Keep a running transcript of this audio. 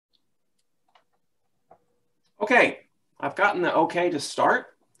Okay, I've gotten the okay to start.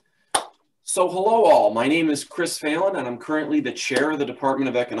 So hello all, my name is Chris Phelan and I'm currently the chair of the Department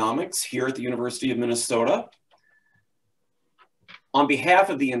of Economics here at the University of Minnesota. On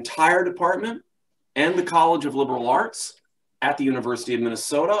behalf of the entire department and the College of Liberal Arts at the University of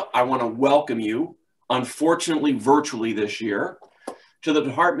Minnesota, I want to welcome you, unfortunately virtually this year, to the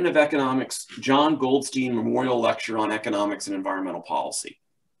Department of Economics Jon Goldstein Memorial Lecture on Economics and Environmental Policy.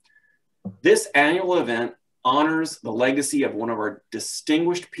 This annual event honors the legacy of one of our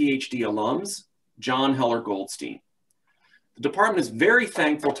distinguished PhD alums, Jon Heller Goldstein. The department is very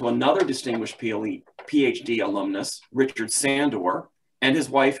thankful to another distinguished PhD alumnus, Richard Sandor, and his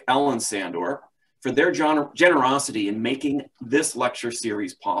wife, Ellen Sandor, for their generosity in making this lecture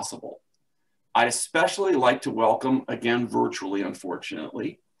series possible. I'd especially like to welcome, again virtually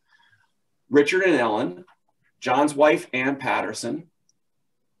unfortunately, Richard and Ellen, Jon's wife, Ann Patterson,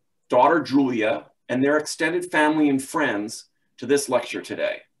 daughter, Julia, and their extended family and friends to this lecture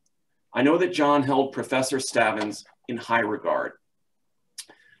today. I know that Jon held Professor Stavins in high regard.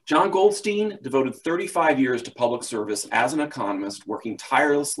 Jon Goldstein devoted 35 years to public service as an economist, working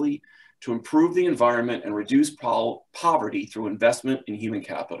tirelessly to improve the environment and reduce poverty through investment in human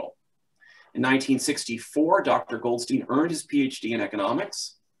capital. In 1964, Dr. Goldstein earned his PhD in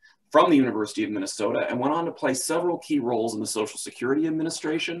economics from the University of Minnesota and went on to play several key roles in the Social Security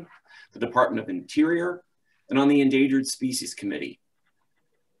Administration, the Department of Interior, and on the Endangered Species Committee.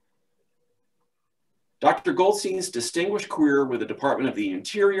 Dr. Goldstein's distinguished career with the Department of the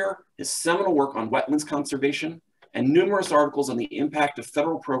Interior, his seminal work on wetlands conservation, and numerous articles on the impact of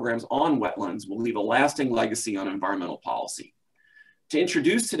federal programs on wetlands will leave a lasting legacy on environmental policy. To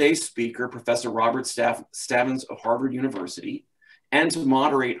introduce today's speaker, Professor Robert Stavins of Harvard University, and to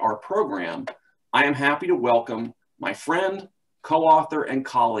moderate our program, I am happy to welcome my friend, co-author, and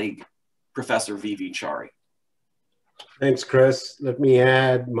colleague, Professor V.V. Chari. Thanks, Chris. Let me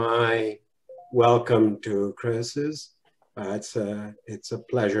add my welcome to Chris's. It's a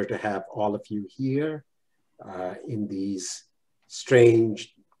pleasure to have all of you here in these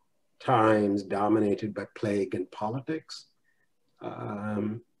strange times dominated by plague and politics.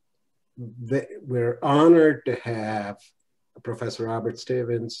 We're honored to have Professor Robert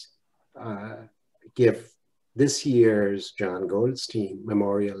Stavins give this year's Jon Goldstein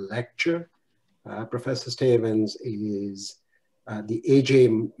Memorial Lecture. Professor Stavins is the A.J.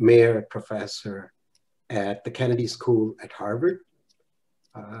 Meyer Professor at the Kennedy School at Harvard.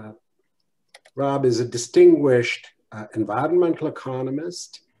 Rob is a distinguished environmental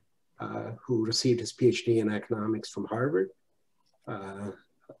economist who received his PhD in economics from Harvard a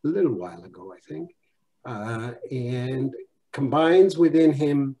little while ago, I think, and combines within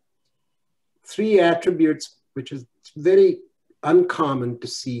him three attributes which is very uncommon to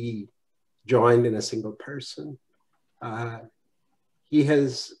see joined in a single person. He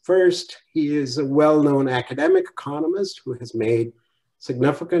is a well-known academic economist who has made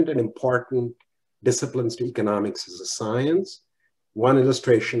significant and important disciplines to economics as a science. One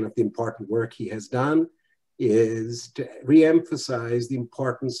illustration of the important work he has done is to re-emphasize the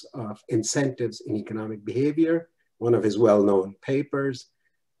importance of incentives in economic behavior. One of his well-known papers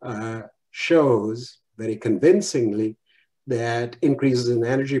shows very convincingly that increases in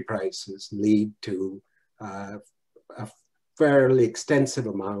energy prices lead to a fairly extensive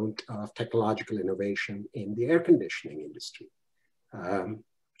amount of technological innovation in the air conditioning industry,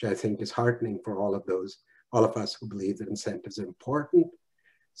 which I think is heartening for all of us who believe that incentives are important.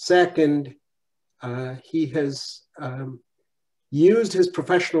 Second, he has used his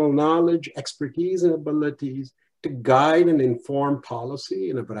professional knowledge, expertise, and abilities to guide and inform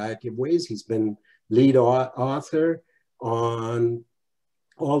policy in a variety of ways. He's been lead author on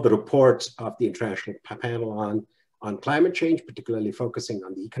all the reports of the International Panel on Climate Change, particularly focusing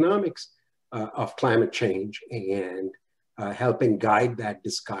on the economics of climate change and helping guide that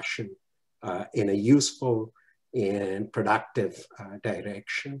discussion in a useful and productive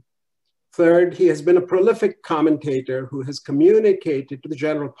direction. Third, he has been a prolific commentator who has communicated to the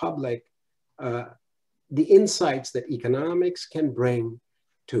general public the insights that economics can bring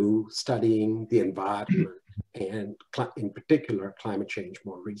to studying the environment and in particular climate change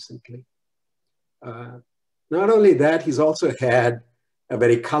more recently. Not only that, he's also had a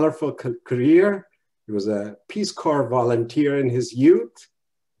very colorful career. He was a Peace Corps volunteer in his youth.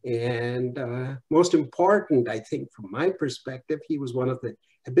 And most important, I think, from my perspective, he was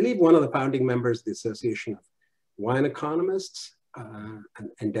I believe one of the founding members of the Association of Wine Economists, an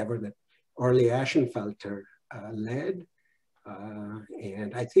endeavor that Orly Ashenfelter led.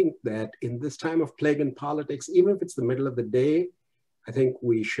 And I think that in this time of plague and politics, even if it's the middle of the day, I think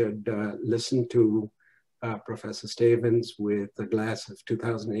we should listen to Professor Stavins with a glass of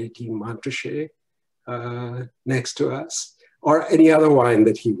 2018 Montrachet next to us, or any other wine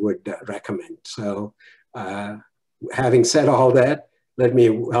that he would recommend. So having said all that, let me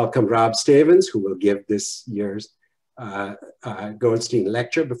welcome Rob Stavins, who will give this year's Goldstein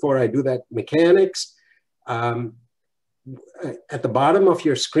lecture. Before I do that, mechanics. At the bottom of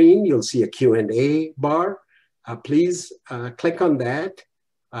your screen, you'll see a Q&A bar. Please click on that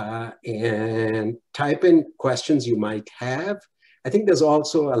and type in questions you might have. I think there's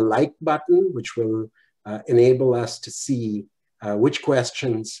also a like button, which will enable us to see which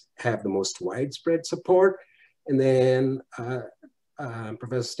questions have the most widespread support. And then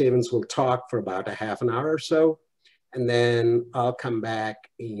Professor Stavins will talk for about a half an hour or so. And then I'll come back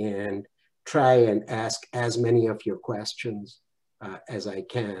and try and ask as many of your questions as I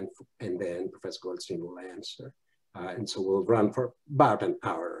can. And then Professor Goldstein will answer. And so we'll run for about an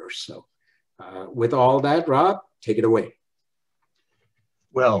hour or so. With all that, Rob, take it away.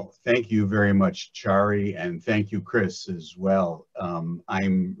 Well, thank you very much, Chari, and thank you, Chris, as well.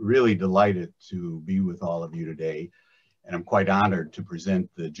 I'm really delighted to be with all of you today, and I'm quite honored to present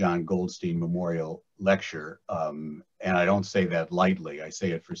the Jon Goldstein Memorial Lecture. And I don't say that lightly. I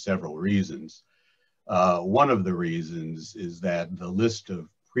say it for several reasons. One of the reasons is that the list of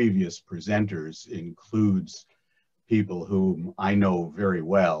previous presenters includes people whom I know very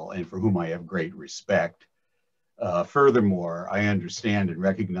well and for whom I have great respect. Furthermore, I understand and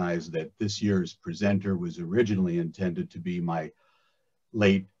recognize that this year's presenter was originally intended to be my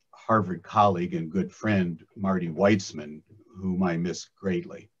late Harvard colleague and good friend, Marty Weitzman, whom I miss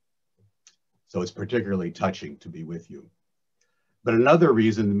greatly. So it's particularly touching to be with you. But another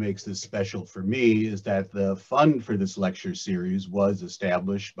reason that makes this special for me is that the fund for this lecture series was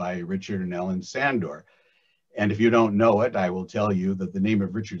established by Richard and Ellen Sandor. And if you don't know it, I will tell you that the name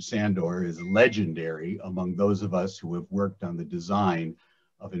of Richard Sandor is legendary among those of us who have worked on the design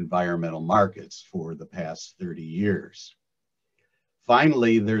of environmental markets for the past 30 years.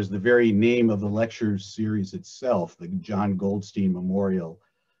 Finally, there's the very name of the lecture series itself, the Jon Goldstein Memorial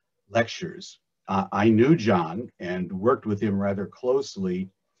Lectures. I knew Jon and worked with him rather closely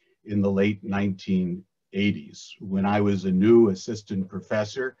in the late 1980s when I was a new assistant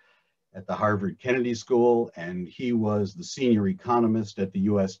professor at the Harvard Kennedy School, and he was the senior economist at the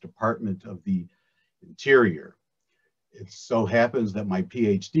US Department of the Interior. It so happens that my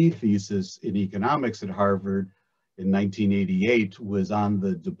PhD thesis in economics at Harvard in 1988 was on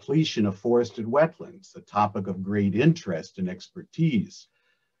the depletion of forested wetlands, a topic of great interest and expertise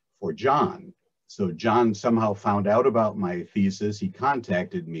for Jon. So Jon somehow found out about my thesis, he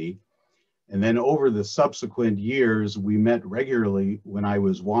contacted me, and then over the subsequent years, we met regularly when I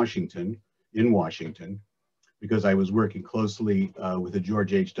was in Washington, because I was working closely with the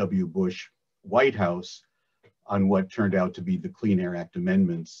George H.W. Bush White House on what turned out to be the Clean Air Act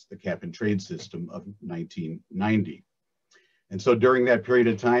amendments, the cap and trade system of 1990. And so during that period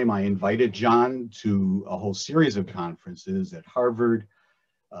of time, I invited Jon to a whole series of conferences at Harvard,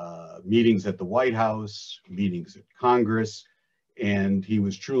 meetings at the White House, meetings at Congress, and he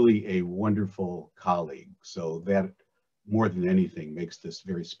was truly a wonderful colleague. So that, more than anything, makes this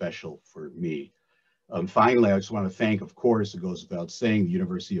very special for me. Finally, I just want to thank, of course, it goes without saying, the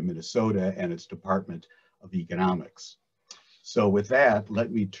University of Minnesota and its Department of Economics. So with that,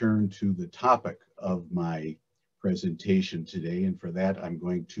 let me turn to the topic of my presentation today. And for that, I'm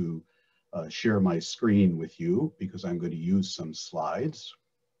going to share my screen with you because I'm going to use some slides.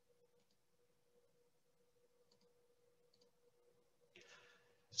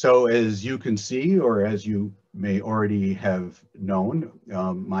 So as you can see, or as you may already have known,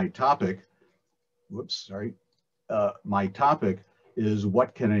 my topic is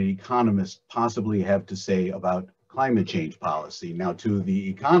what can an economist possibly have to say about climate change policy? Now, to the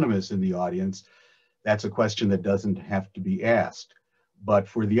economists in the audience, that's a question that doesn't have to be asked. But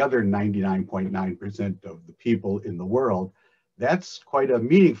for the other 99.9% of the people in the world, that's quite a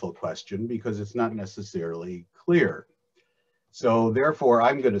meaningful question because it's not necessarily clear. So therefore,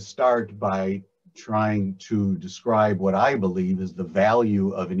 I'm going to start by trying to describe what I believe is the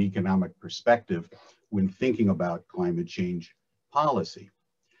value of an economic perspective when thinking about climate change policy.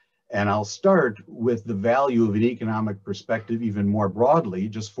 And I'll start with the value of an economic perspective even more broadly,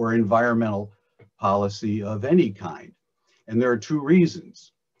 just for environmental policy of any kind. And there are two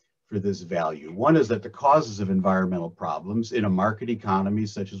reasons for this value. One is that the causes of environmental problems in a market economy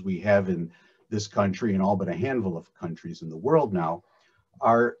such as we have in this country and all but a handful of countries in the world now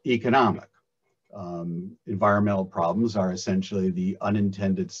are economic. Environmental problems are essentially the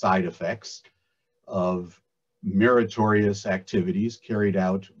unintended side effects of meritorious activities carried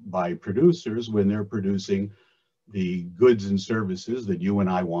out by producers when they're producing the goods and services that you and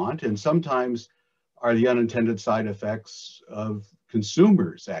I want, and sometimes are the unintended side effects of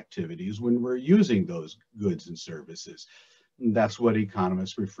consumers' activities when we're using those goods and services. That's what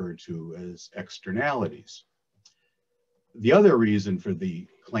economists refer to as externalities. The other reason for the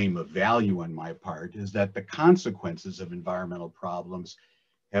claim of value on my part is that the consequences of environmental problems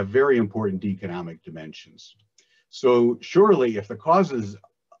have very important economic dimensions. So surely if the causes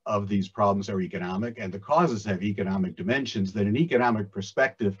of these problems are economic and the causes have economic dimensions, then an economic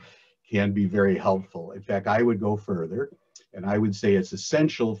perspective can be very helpful. In fact, I would go further and I would say it's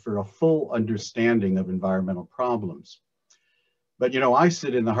essential for a full understanding of environmental problems. But you know, I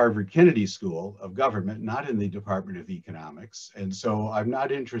sit in the Harvard Kennedy School of Government, not in the Department of Economics. And so I'm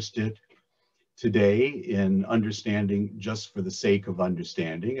not interested today in understanding just for the sake of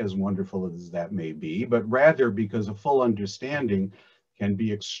understanding, as wonderful as that may be, but rather because a full understanding can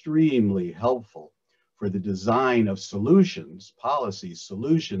be extremely helpful for the design of solutions, policy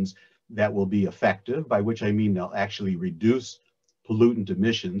solutions that will be effective, by which I mean they'll actually reduce pollutant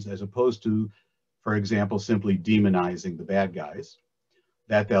emissions as opposed to, for example, simply demonizing the bad guys,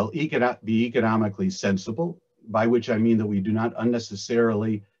 that they'll be economically sensible, by which I mean that we do not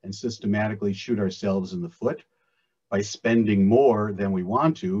unnecessarily and systematically shoot ourselves in the foot by spending more than we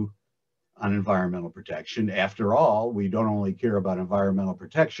want to on environmental protection. After all, we don't only care about environmental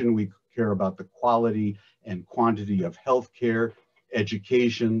protection, we care about the quality and quantity of healthcare,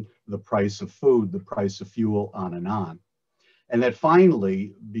 education, the price of food, the price of fuel, on and on. And that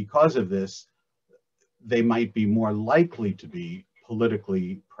finally, because of this, they might be more likely to be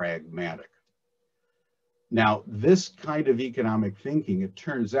politically pragmatic. Now, this kind of economic thinking, it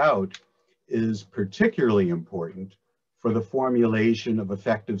turns out, is particularly important for the formulation of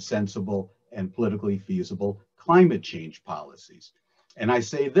effective, sensible, and politically feasible climate change policies. And I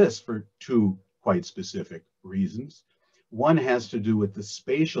say this for two quite specific reasons. One has to do with the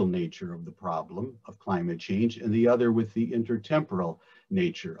spatial nature of the problem of climate change, and the other with the intertemporal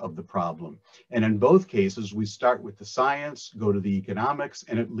nature of the problem. And in both cases, we start with the science, go to the economics,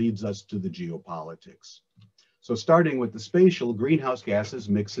 and it leads us to the geopolitics. So starting with the spatial, greenhouse gases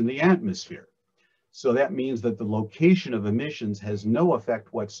mix in the atmosphere. So that means that the location of emissions has no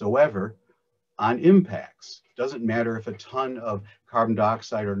effect whatsoever on impacts. It doesn't matter if a ton of carbon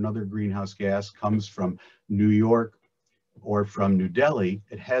dioxide or another greenhouse gas comes from New York or from New Delhi,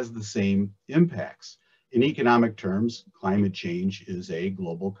 it has the same impacts. In economic terms, climate change is a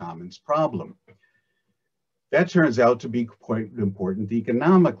global commons problem. That turns out to be quite important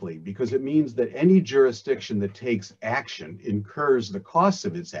economically, because it means that any jurisdiction that takes action incurs the costs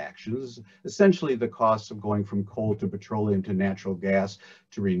of its actions, essentially the costs of going from coal to petroleum to natural gas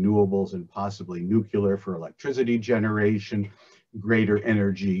to renewables and possibly nuclear for electricity generation, greater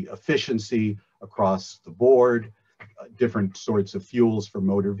energy efficiency across the board, different sorts of fuels for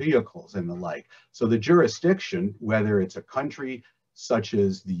motor vehicles and the like. So the jurisdiction, whether it's a country such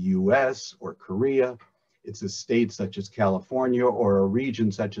as the US or Korea, it's a state such as California, or a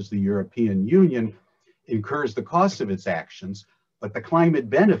region such as the European Union, incurs the cost of its actions, but the climate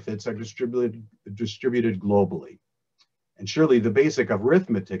benefits are distributed globally. And surely the basic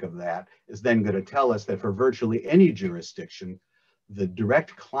arithmetic of that is then going to tell us that for virtually any jurisdiction, the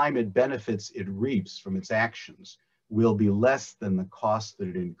direct climate benefits it reaps from its actions will be less than the cost that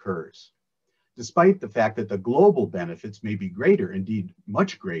it incurs, despite the fact that the global benefits may be greater, indeed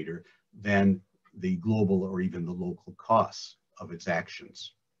much greater, than the global or even the local costs of its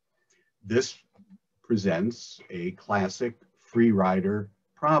actions. This presents a classic free rider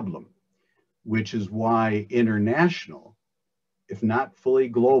problem, which is why international, if not fully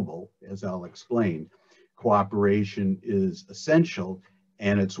global, as I'll explain, cooperation is essential,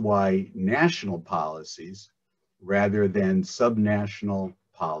 and it's why national policies rather than subnational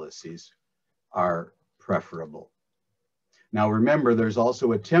policies are preferable. Now remember, there's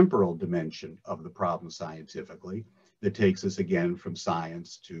also a temporal dimension of the problem scientifically that takes us again from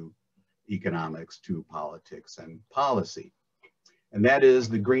science to economics to politics and policy. And that is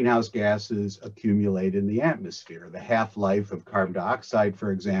the greenhouse gases accumulate in the atmosphere. The half-life of carbon dioxide,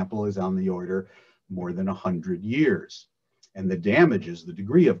 for example, is on the order more than 100 years. And the damages, the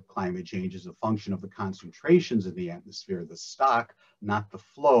degree of climate change is a function of the concentrations in the atmosphere, the stock, not the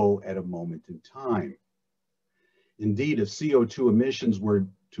flow at a moment in time. Indeed, if CO2 emissions were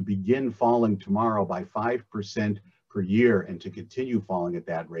to begin falling tomorrow by 5% per year and to continue falling at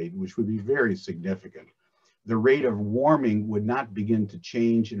that rate, which would be very significant, the rate of warming would not begin to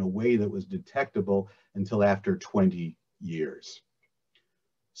change in a way that was detectable until after 20 years.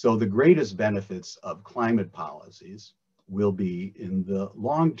 So the greatest benefits of climate policies will be in the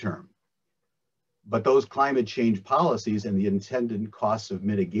long term. But those climate change policies and the intended costs of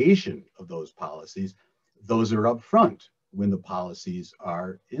mitigation of those policies, those are upfront when the policies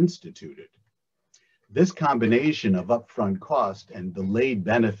are instituted. This combination of upfront cost and delayed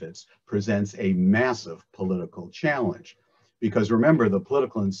benefits presents a massive political challenge. Because remember, the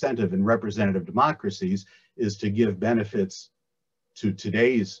political incentive in representative democracies is to give benefits to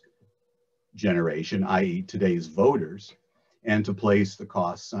today's generation, i.e. today's voters, and to place the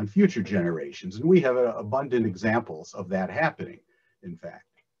costs on future generations. And we have abundant examples of that happening, in fact.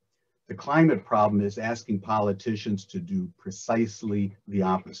 The climate problem is asking politicians to do precisely the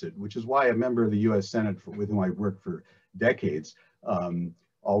opposite, which is why a member of the US Senate with whom I've worked for decades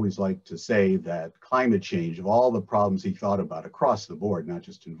always liked to say that climate change, of all the problems he thought about across the board, not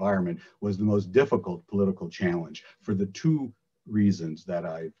just environment, was the most difficult political challenge for the two reasons that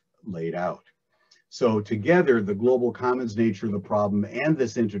I've laid out. So together, the global commons nature of the problem and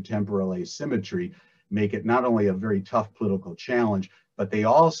this intertemporal asymmetry make it not only a very tough political challenge, but they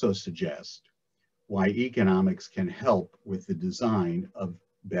also suggest why economics can help with the design of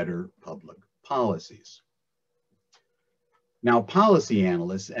better public policies. Now, policy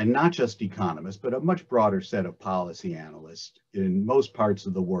analysts, and not just economists, but a much broader set of policy analysts in most parts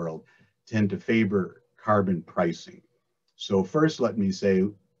of the world tend to favor carbon pricing. So first, let me say,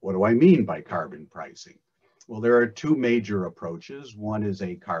 what do I mean by carbon pricing? Well, there are two major approaches. One is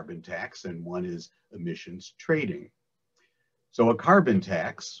a carbon tax and one is emissions trading. So a carbon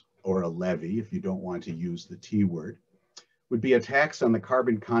tax, or a levy, if you don't want to use the T word, would be a tax on the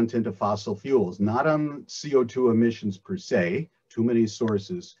carbon content of fossil fuels, not on CO2 emissions per se, too many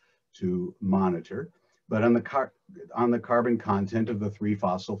sources to monitor, but on the carbon content of the three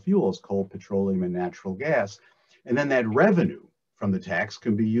fossil fuels, coal, petroleum, and natural gas. And then that revenue from the tax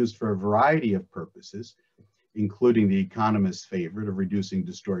can be used for a variety of purposes, including the economist's favorite of reducing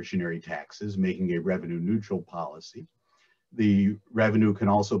distortionary taxes, making a revenue neutral policy. The revenue can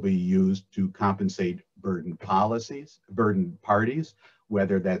also be used to compensate burdened parties,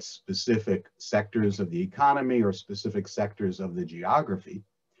 whether that's specific sectors of the economy or specific sectors of the geography,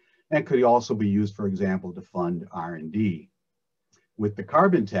 and could also be used, for example, to fund R&D. With the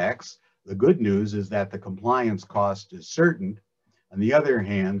carbon tax, the good news is that the compliance cost is certain. On the other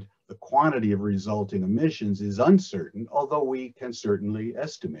hand, the quantity of resulting emissions is uncertain, although we can certainly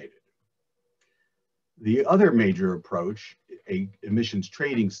estimate it. The other major approach, a emissions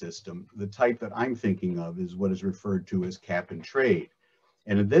trading system, the type that I'm thinking of is what is referred to as cap and trade.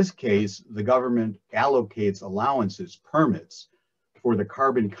 And in this case, the government allocates allowances, permits, for the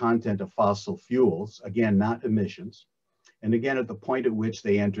carbon content of fossil fuels, again, not emissions, and again, at the point at which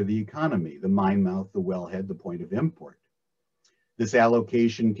they enter the economy, the mine mouth, the wellhead, the point of import. This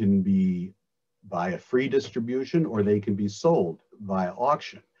allocation can be by a free distribution or they can be sold via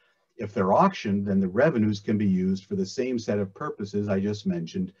auction. If they're auctioned, then the revenues can be used for the same set of purposes I just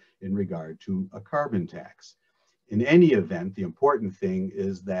mentioned in regard to a carbon tax. In any event, the important thing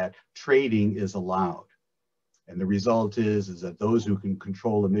is that trading is allowed. And the result is that those who can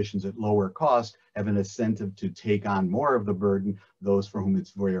control emissions at lower cost have an incentive to take on more of the burden. Those for whom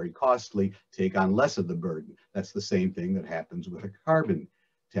it's very costly take on less of the burden. That's the same thing that happens with a carbon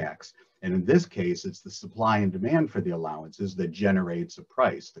tax. And in this case, it's the supply and demand for the allowances that generates a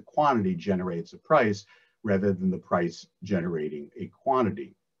price. The quantity generates a price rather than the price generating a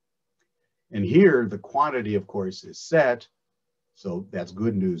quantity. And here, the quantity, of course, is set. So that's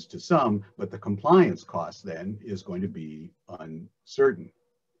good news to some, but the compliance cost then is going to be uncertain.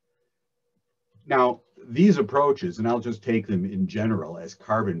 Now, these approaches, and I'll just take them in general as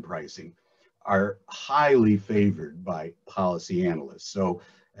carbon pricing, are highly favored by policy analysts. So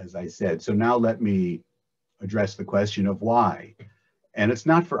as I said, so now let me address the question of why. And it's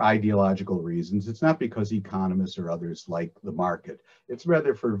not for ideological reasons. It's not because economists or others like the market. It's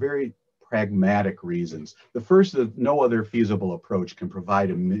rather for very pragmatic reasons. The first is no other feasible approach can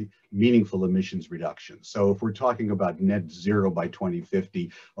provide a meaningful emissions reduction. So if we're talking about net zero by 2050,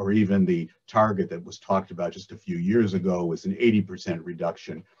 or even the target that was talked about just a few years ago was an 80%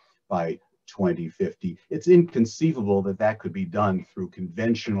 reduction by 2050, it's inconceivable that that could be done through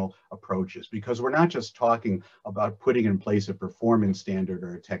conventional approaches, because we're not just talking about putting in place a performance standard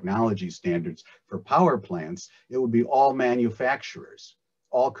or technology standards for power plants. It would be all manufacturers,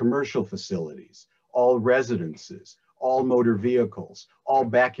 all commercial facilities, all residences, all motor vehicles, all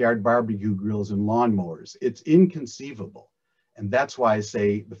backyard barbecue grills and lawnmowers. It's inconceivable. And that's why I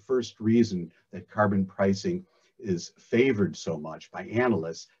say the first reason that carbon pricing is favored so much by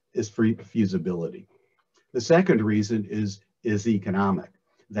analysts is for feasibility. The second reason is economic.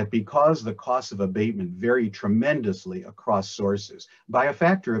 that because the costs of abatement vary tremendously across sources by a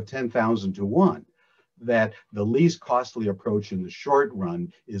factor of 10,000 to 1, that the least costly approach in the short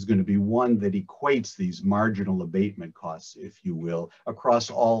run is going to be one that equates these marginal abatement costs, if you will,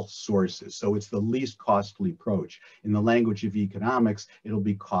 across all sources. So it's the least costly approach. In the language of economics, it'll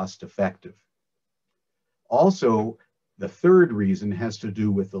be cost effective. Also, the third reason has to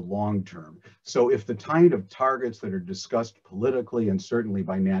do with the long term. So if the kind of targets that are discussed politically and certainly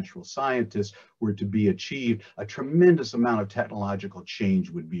by natural scientists were to be achieved, a tremendous amount of technological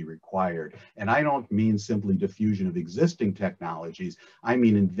change would be required. And I don't mean simply diffusion of existing technologies, I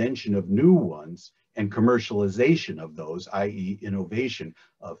mean invention of new ones and commercialization of those, i.e. innovation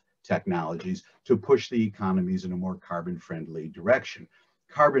of technologies to push the economies in a more carbon-friendly direction.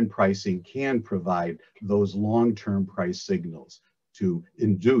 Carbon pricing can provide those long-term price signals to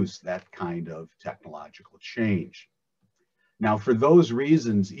induce that kind of technological change. Now, for those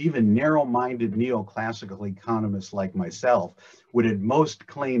reasons, even narrow-minded neoclassical economists like myself would at most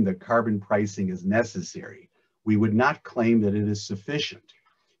claim that carbon pricing is necessary. We would not claim that it is sufficient.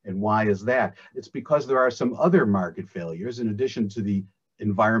 And why is that? It's because there are some other market failures in addition to the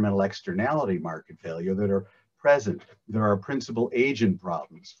environmental externality market failure that are present. There are principal agent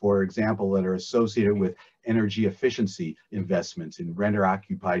problems, for example, that are associated with energy efficiency investments in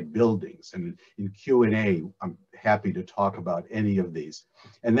renter-occupied buildings. And in Q&A, I'm happy to talk about any of these.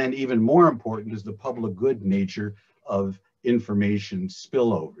 And then even more important is the public good nature of information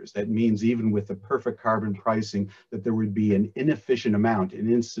spillovers. That means even with the perfect carbon pricing, that there would be an inefficient amount, an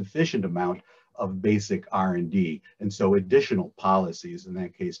insufficient amount of basic R&D. And so additional policies, in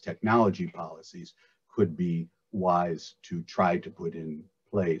that case, technology policies, could be wise to try to put in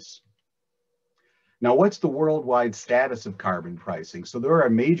place. Now, what's the worldwide status of carbon pricing? So there are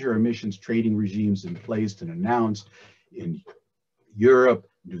major emissions trading regimes in place and announced in Europe,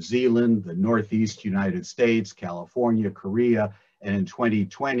 New Zealand, the Northeast United States, California, Korea, and in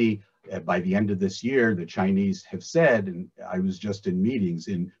 2020, by the end of this year, the Chinese have said, and I was just in meetings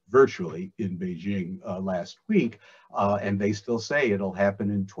virtually in Beijing last week, and they still say it'll happen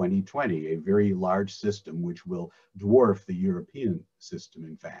in 2020, a very large system which will dwarf the European system,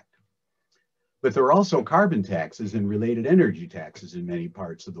 in fact. But there are also carbon taxes and related energy taxes in many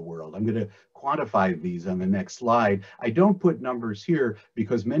parts of the world. I'm going to quantify these on the next slide. I don't put numbers here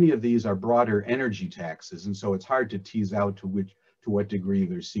because many of these are broader energy taxes, and so it's hard to tease out to what degree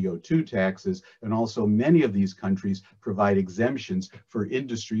they're CO2 taxes. And also many of these countries provide exemptions for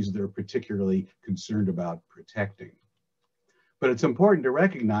industries they're particularly concerned about protecting. But it's important to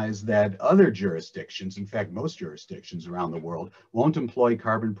recognize that other jurisdictions, in fact, most jurisdictions around the world, won't employ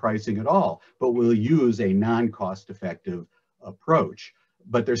carbon pricing at all, but will use a non-cost effective approach.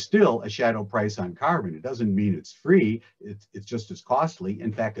 But there's still a shadow price on carbon. It doesn't mean it's free, it's just as costly.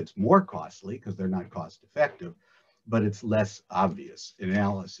 In fact, it's more costly because they're not cost effective, but it's less obvious.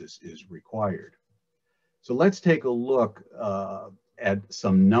 Analysis is required. So let's take a look at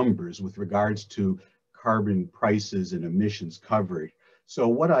some numbers with regards to carbon prices and emissions coverage. So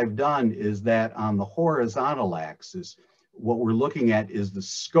what I've done is that on the horizontal axis, what we're looking at is the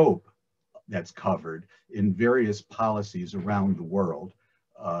scope that's covered in various policies around the world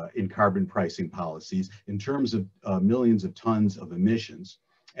in carbon pricing policies in terms of millions of tons of emissions.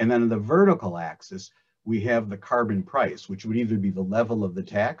 And then on the vertical axis, we have the carbon price, which would either be the level of the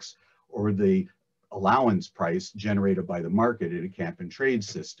tax or the allowance price generated by the market in a cap and trade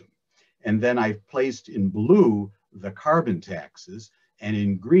system. And then I've placed in blue the carbon taxes and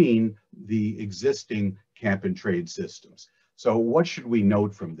in green the existing cap and trade systems. So what should we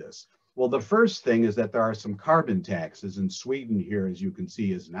note from this? Well, the first thing is that there are some carbon taxes, and Sweden here, as you can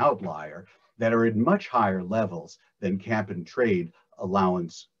see, is an outlier, that are at much higher levels than cap and trade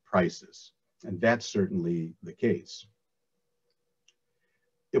allowance prices. And that's certainly the case.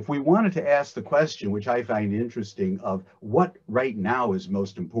 If we wanted to ask the question, which I find interesting, of what right now is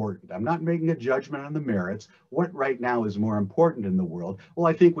most important, I'm not making a judgment on the merits, what right now is more important in the world? Well,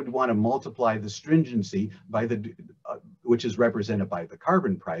 I think we'd want to multiply the stringency by the, which is represented by the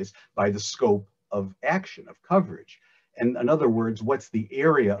carbon price, by the scope of action, of coverage. And in other words, what's the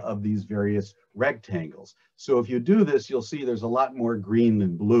area of these various rectangles? So if you do this, you'll see there's a lot more green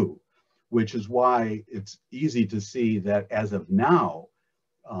than blue, which is why it's easy to see that as of now,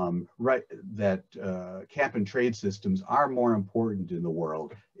 cap and trade systems are more important in the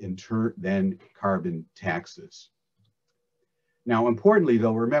world than carbon taxes. Now, importantly,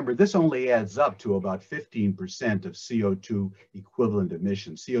 though, remember, this only adds up to about 15% of CO2 equivalent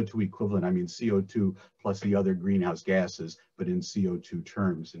emissions. CO2 equivalent, I mean CO2 plus the other greenhouse gases, but in CO2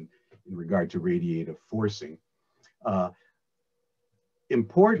 terms in regard to radiative forcing.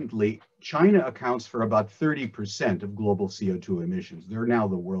 importantly, China accounts for about 30% of global CO2 emissions. They're now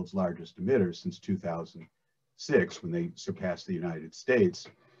the world's largest emitter since 2006, when they surpassed the United States.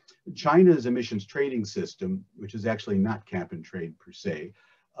 China's emissions trading system, which is actually not cap and trade per se,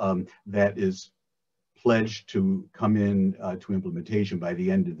 that is pledged to come in to implementation by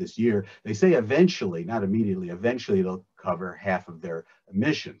the end of this year. They say eventually, not immediately, eventually it'll cover half of their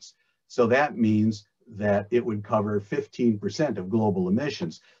emissions. So that means that it would cover 15% of global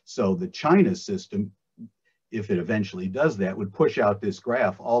emissions. So the China system, if it eventually does that, would push out this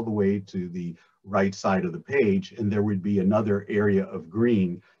graph all the way to the right side of the page, and there would be another area of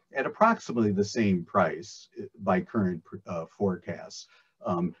green at approximately the same price by current forecasts,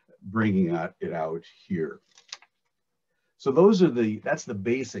 bringing it out here. So that's the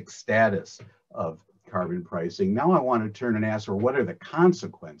basic status of carbon pricing. Now I want to turn and ask, what are the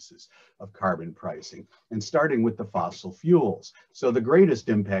consequences of carbon pricing? And starting with the fossil fuels. So the greatest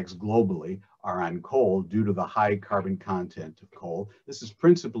impacts globally are on coal due to the high carbon content of coal. This is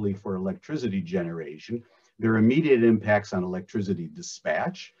principally for electricity generation. There are immediate impacts on electricity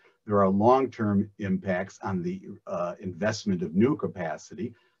dispatch. There are long-term impacts on the investment of new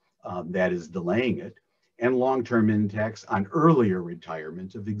capacity that is delaying it, and long-term impacts on earlier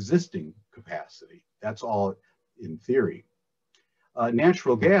retirement of existing capacity. That's all in theory.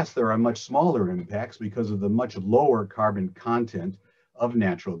 Natural gas, there are much smaller impacts because of the much lower carbon content of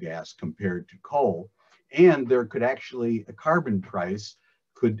natural gas compared to coal. And there could actually, a carbon price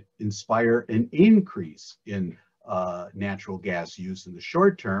could inspire an increase in natural gas use in the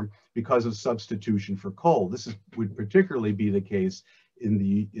short term because of substitution for coal. This would particularly be the case in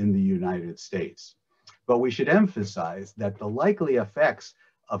the United States. But we should emphasize that the likely effects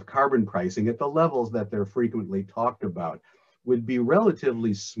of carbon pricing at the levels that they're frequently talked about would be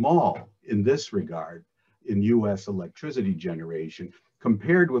relatively small in this regard in US electricity generation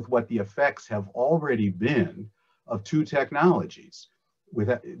compared with what the effects have already been of two technologies, with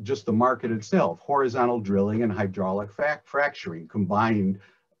just the market itself, horizontal drilling and hydraulic fracturing combined,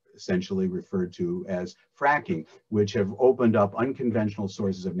 essentially referred to as fracking, which have opened up unconventional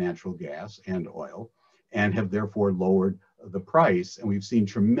sources of natural gas and oil and have therefore lowered the price. And we've seen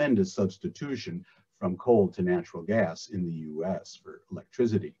tremendous substitution from coal to natural gas in the US for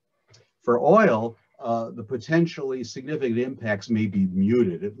electricity. For oil, the potentially significant impacts may be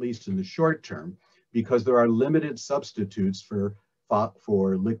muted, at least in the short term, because there are limited substitutes for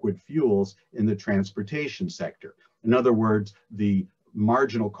liquid fuels in the transportation sector. In other words, the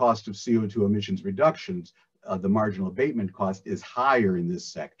marginal cost of CO2 emissions reductions, the marginal abatement cost is higher in this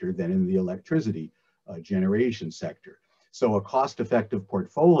sector than in the electricity generation sector. So a cost-effective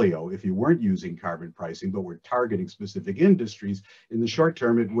portfolio, if you weren't using carbon pricing, but were targeting specific industries, in the short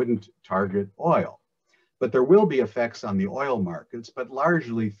term, it wouldn't target oil. But there will be effects on the oil markets, but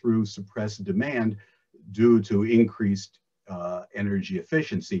largely through suppressed demand due to increased energy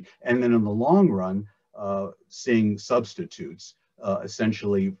efficiency. And then in the long run, seeing substitutes,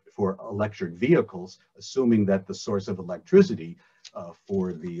 essentially for electric vehicles, assuming that the source of electricity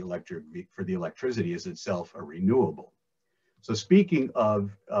for the electricity is itself a renewable. So speaking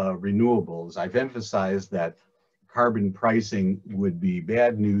of renewables, I've emphasized that carbon pricing would be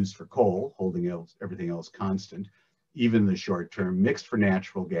bad news for coal, holding everything else constant, even in the short term, mixed for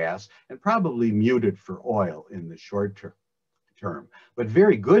natural gas, and probably muted for oil in the short term. But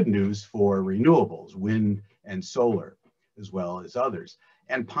very good news for renewables, wind and solar, as well as others,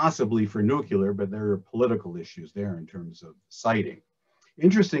 and possibly for nuclear, but there are political issues there in terms of siting.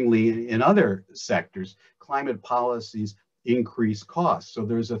 Interestingly, in other sectors, climate policies increase costs. So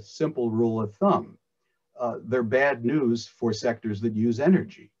there's a simple rule of thumb. They're bad news for sectors that use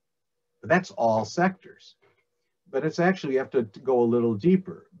energy. But that's all sectors. But it's actually, you have to go a little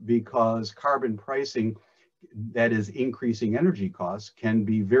deeper, because carbon pricing that is increasing energy costs can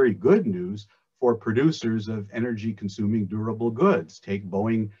be very good news for producers of energy consuming durable goods. Take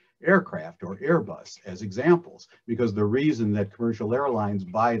Boeing aircraft or Airbus as examples, because the reason that commercial airlines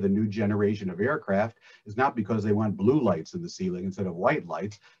buy the new generation of aircraft is not because they want blue lights in the ceiling instead of white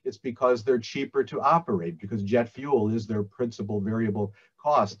lights. It's because they're cheaper to operate, because jet fuel is their principal variable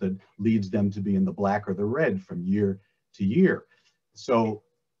cost that leads them to be in the black or the red from year to year. So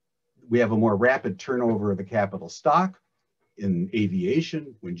we have a more rapid turnover of the capital stock in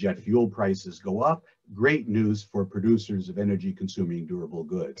aviation when jet fuel prices go up. Great news for producers of energy consuming durable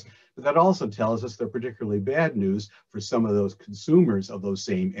goods. But that also tells us they're particularly bad news for some of those consumers of those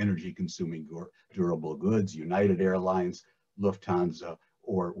same energy consuming durable goods, United Airlines, Lufthansa,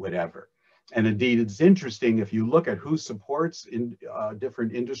 or whatever. And indeed, it's interesting if you look at who supports in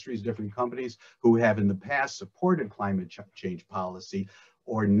different industries, different companies who have in the past supported climate change policy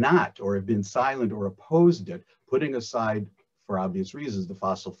or not, or have been silent or opposed it, putting aside, for obvious reasons, the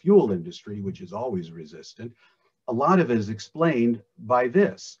fossil fuel industry, which is always resistant. A lot of it is explained by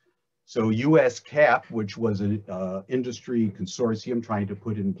this. So US CAP, which was an industry consortium trying to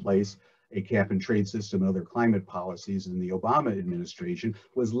put in place a cap and trade system and other climate policies in the Obama administration,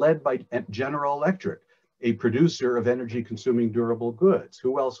 was led by General Electric, a producer of energy consuming durable goods.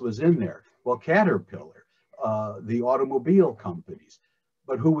 Who else was in there? Well, Caterpillar, the automobile companies.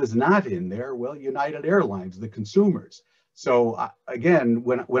 But who was not in there? Well, United Airlines, the consumers. So again,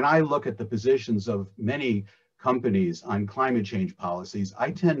 when I look at the positions of many companies on climate change policies,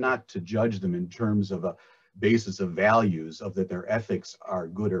 I tend not to judge them in terms of a basis of values of that their ethics are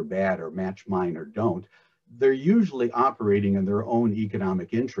good or bad or match mine or don't. They're usually operating in their own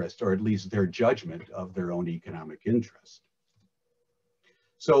economic interest, or at least their judgment of their own economic interest.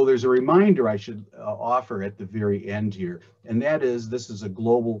 So there's a reminder I should offer at the very end here, and that is this is a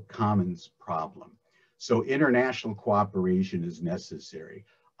global commons problem. So international cooperation is necessary.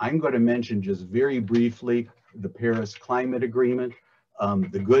 I'm going to mention just very briefly the Paris Climate Agreement.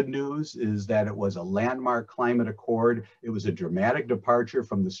 The good news is that it was a landmark climate accord. It was a dramatic departure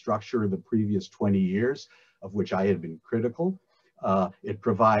from the structure of the previous 20 years, of which I had been critical. It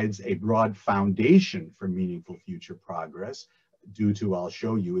provides a broad foundation for meaningful future progress due to, I'll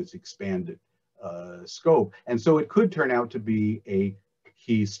show you, its expanded scope. And so it could turn out to be a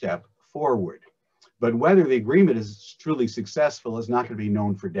key step forward. But whether the agreement is truly successful is not going to be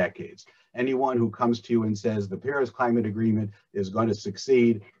known for decades. Anyone who comes to you and says the Paris Climate Agreement is going to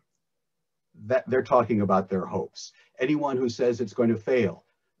succeed, that they're talking about their hopes. Anyone who says it's going to fail,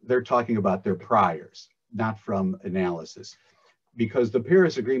 they're talking about their priors, not from analysis. Because the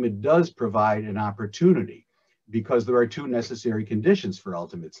Paris Agreement does provide an opportunity, because there are two necessary conditions for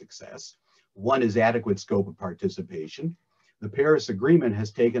ultimate success. One is adequate scope of participation. The Paris Agreement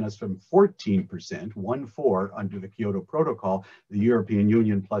has taken us from 14%, 1-4 under the Kyoto Protocol, the European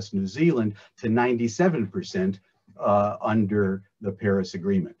Union plus New Zealand, to 97% under the Paris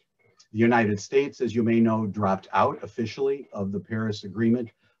Agreement. The United States, as you may know, dropped out officially of the Paris Agreement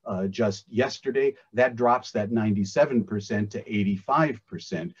just yesterday. That drops that 97% to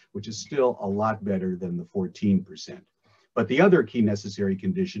 85%, which is still a lot better than the 14%. But the other key necessary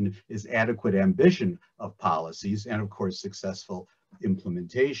condition is adequate ambition of policies and, of course, successful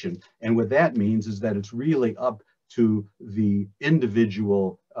implementation. And what that means is that it's really up to the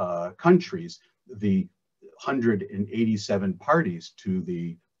individual countries, the 187 parties to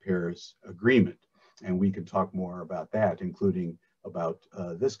the Paris Agreement. And we can talk more about that, including about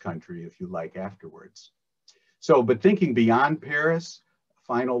this country, if you like, afterwards. So, but thinking beyond Paris,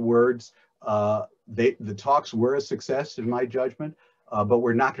 final words, the talks were a success in my judgment, but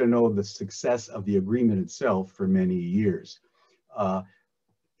we're not going to know the success of the agreement itself for many years.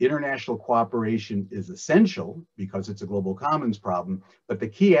 International cooperation is essential because it's a global commons problem, but the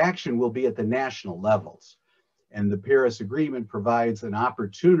key action will be at the national levels. And the Paris Agreement provides an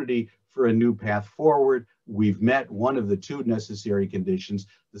opportunity for a new path forward. We've met one of the two necessary conditions.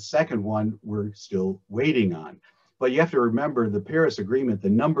 The second one we're still waiting on. But you have to remember the Paris Agreement, the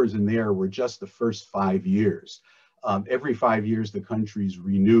numbers in there were just the first 5 years. Every 5 years, the countries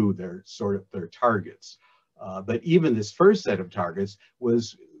renew their targets. But even this first set of targets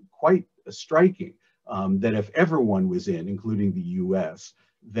was quite striking, that if everyone was in, including the US,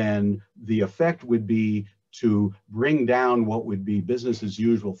 then the effect would be to bring down what would be business as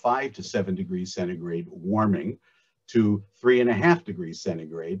usual 5 to 7 degrees centigrade warming to 3.5 degrees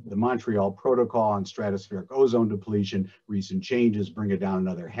centigrade. The Montreal Protocol on stratospheric ozone depletion, recent changes bring it down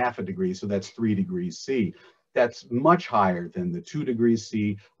another 0.5 degree, so that's 3 degrees C. That's much higher than the 2 degrees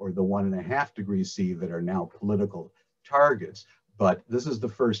C or the 1.5 degrees C that are now political targets. But this is the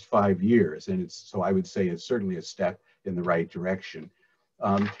first 5 years, and so I would say it's certainly a step in the right direction.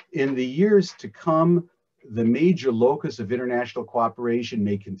 In the years to come, the major locus of international cooperation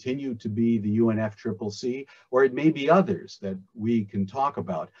may continue to be the UNFCCC, or it may be others that we can talk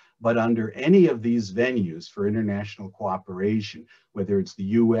about. But under any of these venues for international cooperation, whether it's the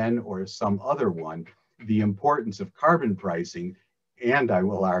UN or some other one, the importance of carbon pricing and, I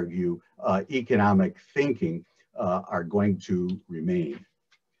will argue, economic thinking are going to remain.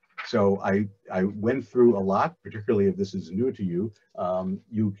 So I went through a lot, particularly if this is new to you.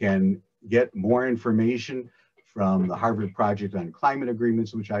 You can get more information from the Harvard Project on Climate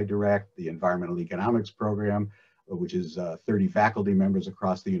Agreements, which I direct, the Environmental Economics Program, which is 30 faculty members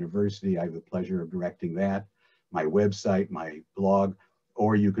across the university. I have the pleasure of directing that, my website, my blog.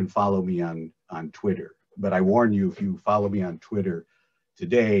 or you can follow me on Twitter. But I warn you, if you follow me on Twitter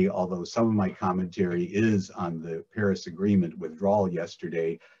today, although some of my commentary is on the Paris Agreement withdrawal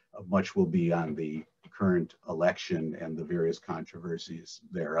yesterday, much will be on the current election and the various controversies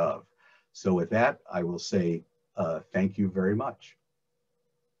thereof. So with that, I will say thank you very much.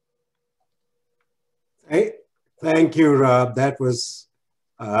 Hey, thank you, Rob. That was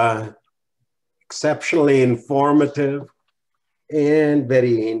exceptionally informative and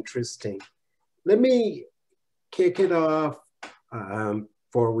very interesting. Let me kick it off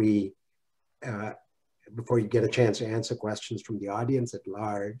before you get a chance to answer questions from the audience at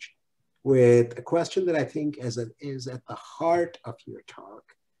large, with a question that I think is at the heart of your talk.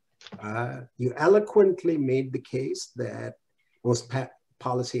 You eloquently made the case that most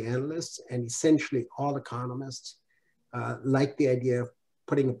policy analysts and essentially all economists like the idea of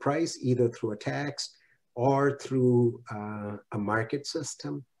putting a price either through a tax or through a market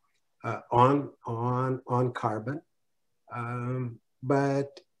system on carbon.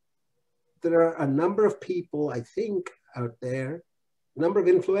 But there are a number of people, I think, out there, a number of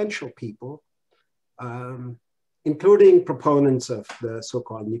influential people, including proponents of the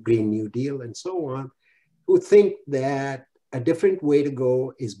so-called Green New Deal and so on, who think that a different way to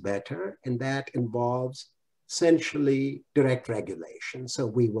go is better, and that involves essentially direct regulation. So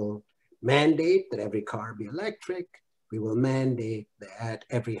we will mandate that every car be electric. We will mandate that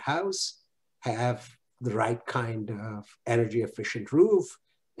every house have the right kind of energy efficient roof,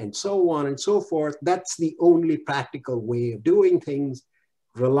 and so on and so forth. That's the only practical way of doing things,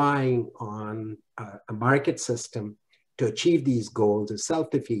 relying on a market system to achieve these goals is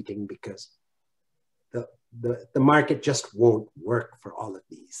self-defeating, because the market just won't work for all of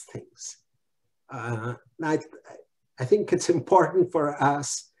these things. I think it's important for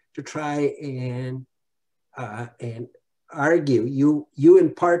us to try and argue. You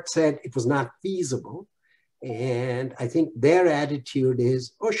in part said it was not feasible, and I think their attitude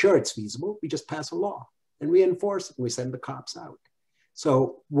is, oh, sure, it's feasible. We just pass a law and we enforce it and we send the cops out.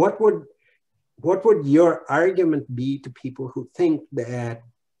 So what would your argument be to people who think that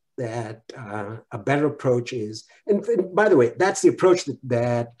a better approach is, and by the way, that's the approach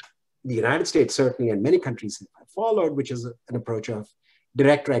that the United States certainly and many countries have followed, which is an approach of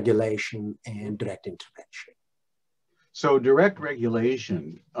direct regulation and direct intervention. So direct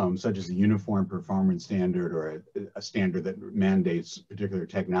regulation, such as a uniform performance standard or a standard that mandates particular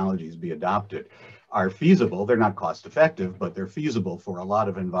technologies be adopted, are feasible. They're not cost effective, but they're feasible for a lot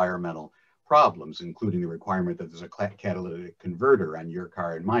of environmental problems, including the requirement that there's a catalytic converter on your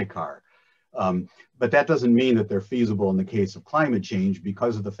car and my car. But that doesn't mean that they're feasible in the case of climate change,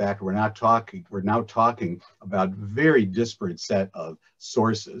 because of the fact we're now talking about a very disparate set of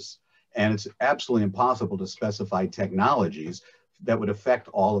sources. And it's absolutely impossible to specify technologies that would affect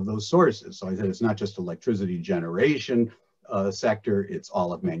all of those sources. So I said it's not just electricity generation sector, it's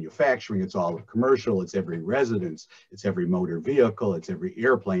all of manufacturing, it's all of commercial, it's every residence, it's every motor vehicle, it's every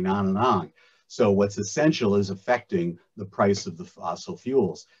airplane, on and on. So what's essential is affecting the price of the fossil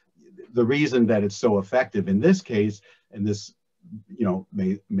fuels. The reason that it's so effective in this case, and this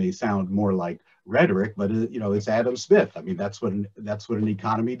may sound more like rhetoric, but it's Adam Smith. I mean, that's what an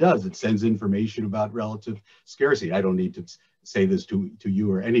economy does. It sends information about relative scarcity. I don't need to say this to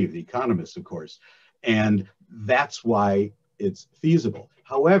you or any of the economists, of course. And that's why it's feasible.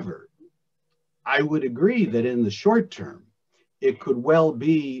 However, I would agree that in the short term, it could well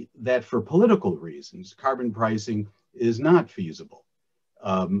be that for political reasons, carbon pricing is not feasible.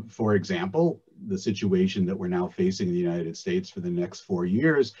 For example, the situation that we're now facing in the United States for the next 4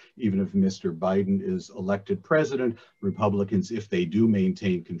 years, even if Mr. Biden is elected president, Republicans, if they do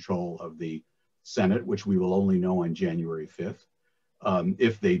maintain control of the Senate, which we will only know on January 5th,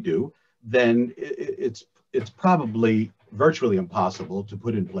 if they do, then it's probably virtually impossible to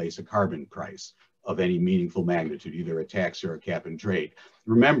put in place a carbon price of any meaningful magnitude, either a tax or a cap and trade.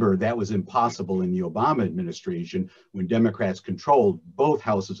 Remember, that was impossible in the Obama administration when Democrats controlled both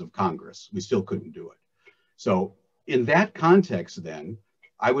houses of Congress. We still couldn't do it. So in that context, then,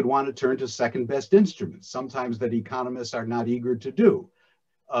 I would want to turn to second best instruments, sometimes that economists are not eager to do.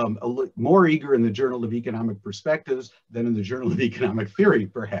 More eager in the Journal of Economic Perspectives than in the Journal of Economic Theory,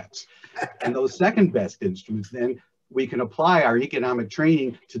 perhaps. And those second best instruments, then, we can apply our economic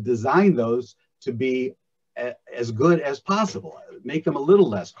training to design those to be as good as possible, make them a little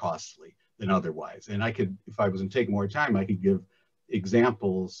less costly than otherwise. And I could, if I was to take more time, I could give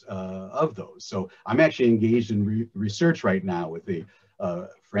examples of those. So I'm actually engaged in research right now with a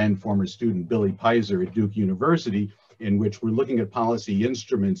friend, former student, Billy Pizer at Duke University, in which we're looking at policy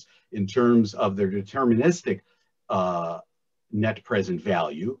instruments in terms of their deterministic net present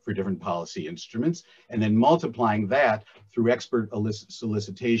value for different policy instruments, and then multiplying that through expert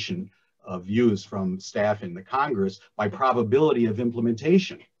solicitation of views from staff in the Congress by probability of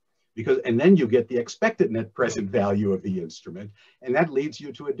implementation. And then you get the expected net present value of the instrument, and that leads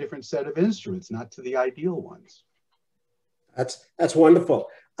you to a different set of instruments, not to the ideal ones. That's wonderful.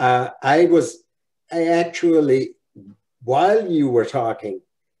 I actually, while you were talking,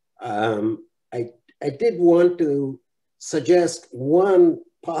 I did want to suggest one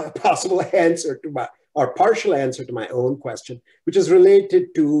possible answer to my, or partial answer to my own question, which is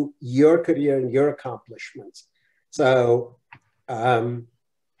related to your career and your accomplishments. So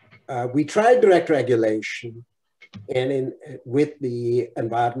we tried direct regulation, and with the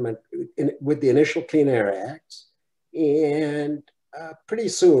environment, with the initial Clean Air Acts, and pretty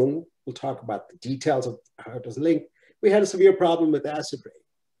soon we'll talk about the details of how it was linked. We had a severe problem with acid rain.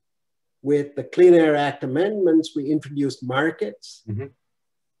 With the Clean Air Act amendments, we introduced markets,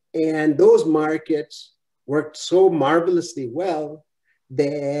 and those markets worked so marvelously well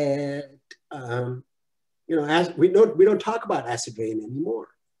that you know, as we don't talk about acid rain anymore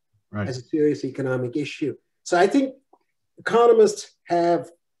as a serious economic issue. So I think economists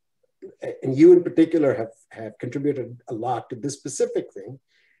have, and you in particular have contributed a lot to this specific thing,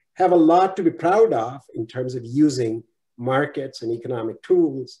 have a lot to be proud of in terms of using markets and economic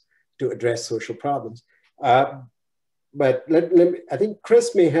tools to address social problems. But I think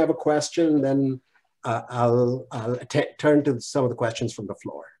Chris may have a question, and then I'll turn to some of the questions from the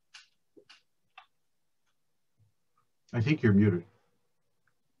floor. I think you're muted.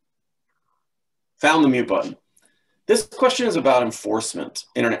 Found the mute button. This question is about enforcement,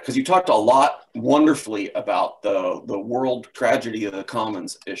 internet, because you talked a lot wonderfully about the world tragedy of the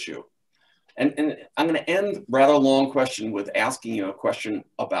commons issue. And I'm going to end rather long question with asking you a question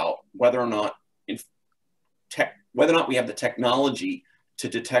about whether or not we have the technology to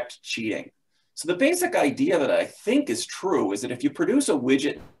detect cheating. So the basic idea that I think is true is that if you produce a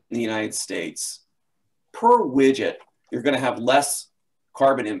widget in the United States, per widget, you're going to have less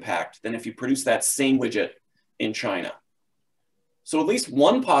carbon impact than if you produce that same widget in China. So at least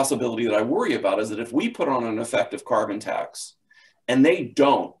one possibility that I worry about is that if we put on an effective carbon tax and they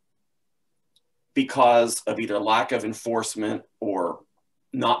don't, because of either lack of enforcement or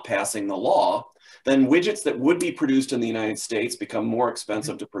not passing the law, then widgets that would be produced in the United States become more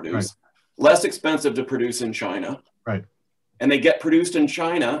expensive to produce, less expensive to produce in China. And they get produced in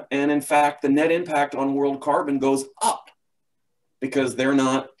China, and in fact, the net impact on world carbon goes up because they're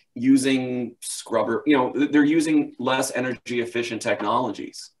not using scrubber, you know, they're using less energy efficient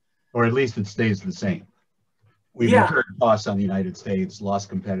technologies. Or at least it stays the same. We've incurred costs on the United States, lost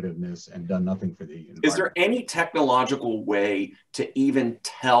competitiveness, and done nothing for the environment. Is there any technological way to even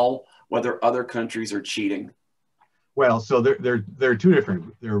tell whether other countries are cheating? Well, so there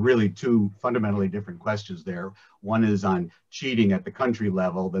are really two fundamentally different questions there. One is on cheating at the country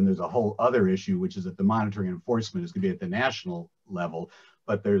level. Then there's a whole other issue, which is that the monitoring and enforcement is going to be at the national level.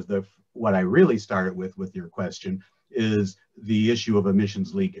 But there's what I really started with your question is the issue of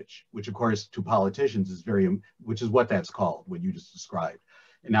emissions leakage, which of course to politicians is which is what that's called, what you just described.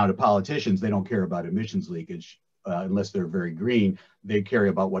 And now to politicians, they don't care about emissions leakage unless they're very green. They care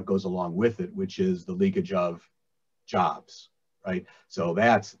about what goes along with it, which is the leakage of jobs, right? So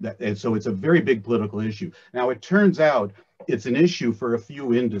and so it's a very big political issue. Now it turns out it's an issue for a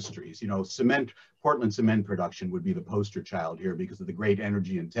few industries. You know, Portland cement production would be the poster child here because of the great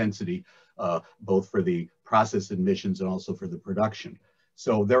energy intensity, both for the process emissions and also for the production.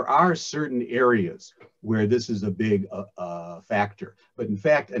 So there are certain areas where this is a big factor. But in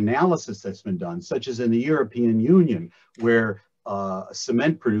fact, analysis that's been done, such as in the European Union, where a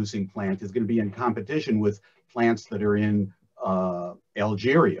cement producing plant is going to be in competition with plants that are in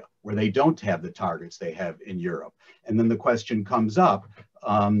Algeria, where they don't have the targets they have in Europe. And then the question comes up,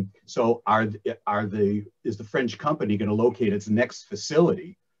 so is the French company going to locate its next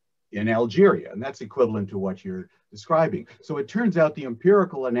facility in Algeria? And that's equivalent to what you're describing. So it turns out the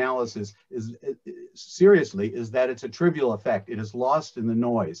empirical analysis is that it's a trivial effect. It is lost in the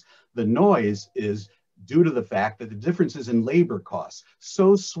noise. The noise is due to the fact that the differences in labor costs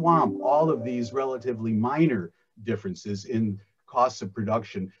so swamp all of these relatively minor differences in costs of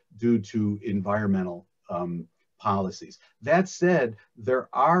production due to environmental policies. That said, there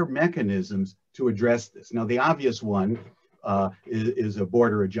are mechanisms to address this. Now, the obvious one is a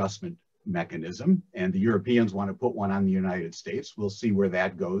border adjustment mechanism, and the Europeans want to put one on the United States. We'll see where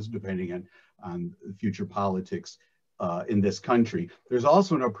that goes, depending on future politics in this country. There's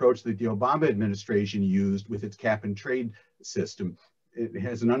also an approach that the Obama administration used with its cap and trade system. It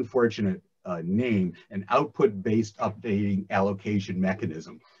has an unfortunate name, an output-based updating allocation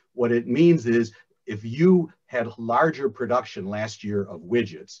mechanism. What it means is if you had larger production last year of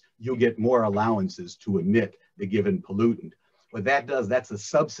widgets, you get more allowances to emit the given pollutant. What that does, that's a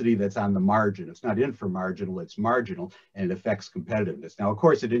subsidy that's on the margin. It's not inframarginal, it's marginal, and it affects competitiveness. Now, of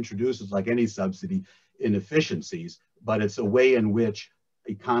course, it introduces, like any subsidy, inefficiencies, but it's a way in which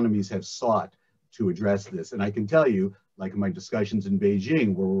economies have sought to address this. And I can tell you, like in my discussions in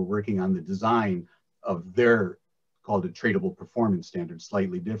Beijing, where we're working on the design of their, called a tradable performance standard,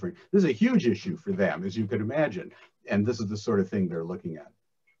 slightly different. This is a huge issue for them, as you could imagine. And this is the sort of thing they're looking at.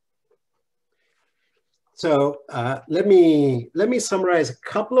 So let me summarize a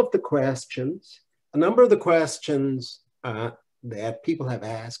couple of the questions. A number of the questions that people have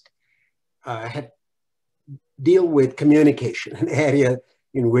asked deal with communication, an area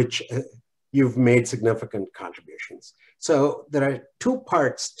in which you've made significant contributions. So there are two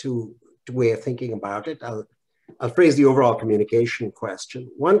parts to way of thinking about it. I'll phrase the overall communication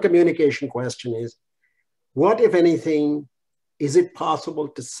question. One communication question is, what, if anything, is it possible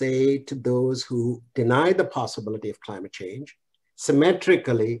to say to those who deny the possibility of climate change?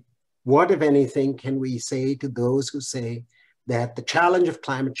 Symmetrically, what, if anything, can we say to those who say that the challenge of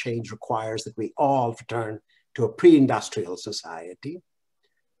climate change requires that we all return to a pre-industrial society?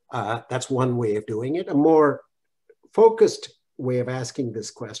 That's one way of doing it. A more focused way of asking this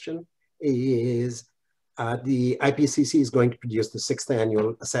question is the IPCC is going to produce the 6th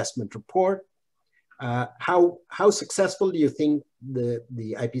annual assessment report. How successful do you think the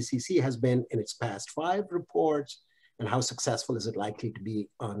IPCC has been in its past 5 reports, and how successful is it likely to be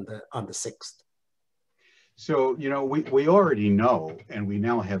on the 6th? So, you know, we already know, and we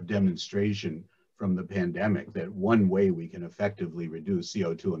now have demonstration from the pandemic, that one way we can effectively reduce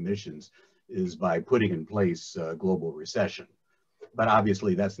CO2 emissions is by putting in place global recession. But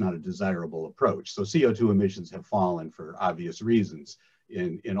obviously that's not a desirable approach. So CO2 emissions have fallen for obvious reasons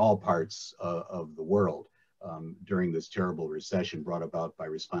in all parts of the world during this terrible recession brought about by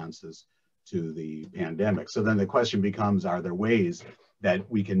responses to the pandemic. So then the question becomes, are there ways that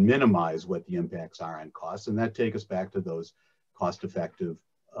we can minimize what the impacts are on costs? And that takes us back to those cost-effective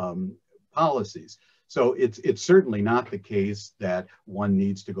policies. So it's certainly not the case that one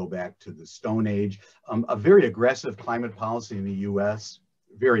needs to go back to the Stone Age. A very aggressive climate policy in the US,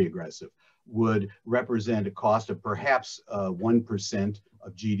 very aggressive, would represent a cost of perhaps 1%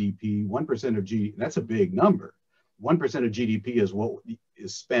 of GDP. 1% of GDP, that's a big number. 1% of GDP is what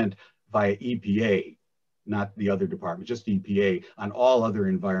is spent via EPA, not the other department, just EPA, on all other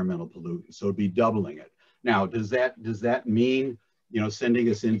environmental pollutants. So it'd be doubling it. Now, does that mean, you know, sending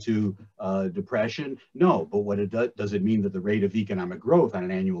us into depression? No, but what it does it mean that the rate of economic growth on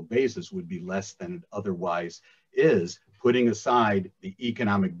an annual basis would be less than it otherwise is, putting aside the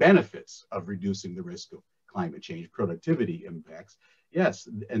economic benefits of reducing the risk of climate change, productivity impacts? Yes,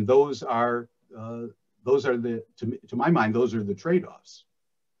 and those are the, to my mind, those are the trade-offs.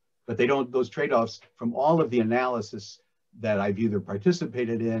 But they don't, those trade-offs, from all of the analysis that I've either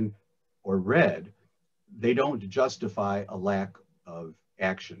participated in or read, they don't justify a lack of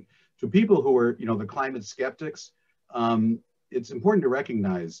action. To people who are, you know, the climate skeptics, it's important to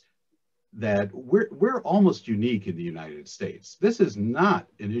recognize that we're almost unique in the United States. This is not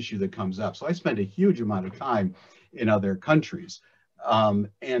an issue that comes up. So I spent a huge amount of time in other countries, and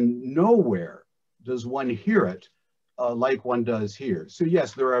nowhere does one hear it like one does here. So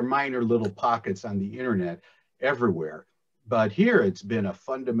yes, there are minor little pockets on the internet everywhere, but here it's been a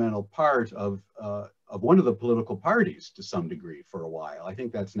fundamental part of one of the political parties to some degree for a while. I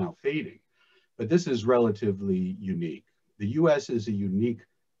think that's now fading, but this is relatively unique. The US is a unique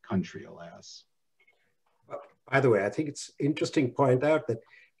country, alas. By the way, I think it's interesting to point out that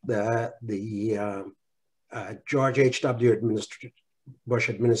the George H.W. Bush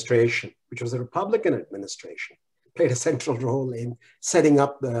administration, which was a Republican administration, played a central role in setting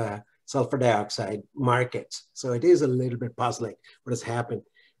up the sulfur dioxide markets. So it is a little bit puzzling what has happened.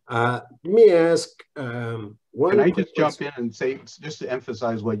 Let me ask one. Can I just jump in and say, just to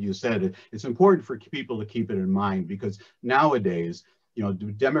emphasize what you said, it's important for people to keep it in mind, because nowadays, you know,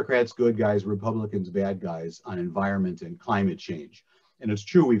 Democrats good guys, Republicans bad guys on environment and climate change. And it's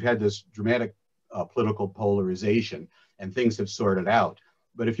true, we've had this dramatic political polarization and things have sorted out.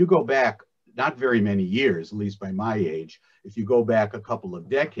 But if you go back not very many years, at least by my age, if you go back a couple of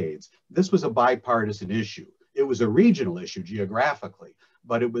decades, this was a bipartisan issue. It was a regional issue geographically,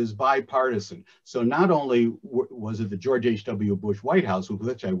 but it was bipartisan. So not only was it the George H.W. Bush White House, with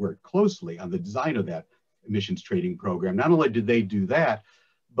which I worked closely on the design of that emissions trading program, not only did they do that,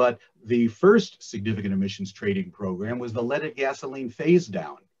 but the first significant emissions trading program was the leaded gasoline phase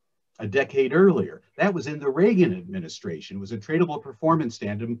down. a decade earlier. That was in the Reagan administration. It was a tradable performance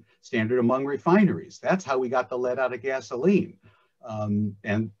standard among refineries. That's how we got the lead out of gasoline.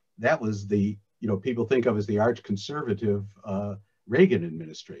 And that was the, people think of as the arch conservative Reagan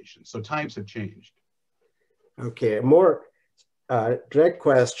administration. So times have changed. Okay, a more direct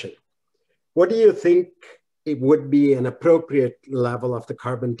question. What do you think it would be an appropriate level of the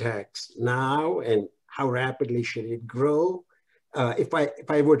carbon tax now, and how rapidly should it grow? If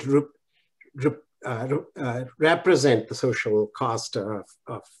I were to represent the social cost of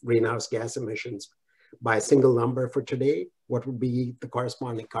greenhouse gas emissions by a single number for today, what would be the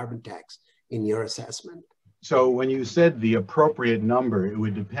corresponding carbon tax in your assessment? So when you said the appropriate number, it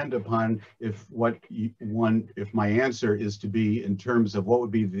would depend upon if my answer is to be in terms of what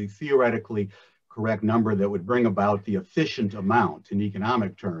would be the theoretically correct number that would bring about the efficient amount in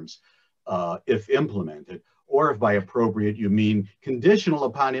economic terms, if implemented, or if by appropriate you mean conditional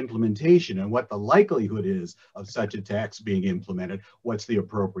upon implementation and what the likelihood is of such a tax being implemented, what's the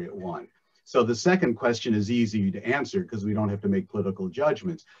appropriate one? So the second question is easy to answer because we don't have to make political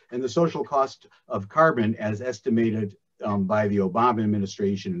judgments. And the social cost of carbon, as estimated by the Obama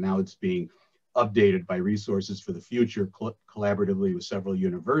administration, and now it's being updated by Resources for the Future collaboratively with several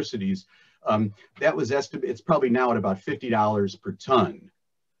universities, that was estimated, it's probably now at about $50 per ton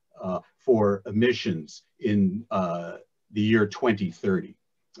for emissions in the year 2030,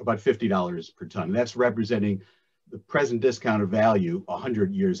 about $50 per ton. That's representing the present discounted value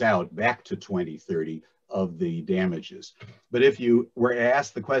 100 years out back to 2030 of the damages. But if you were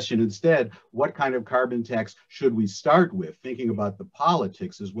asked the question instead, what kind of carbon tax should we start with, thinking about the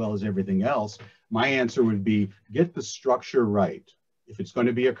politics as well as everything else, my answer would be get the structure right. If it's going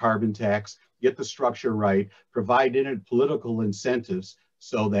to be a carbon tax, get the structure right, provide in it political incentives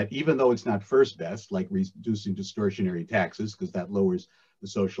so that even though it's not first best, like reducing distortionary taxes, because that lowers the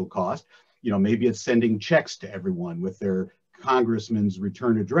social cost, maybe it's sending checks to everyone with their congressman's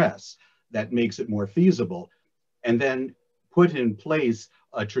return address that makes it more feasible, and then put in place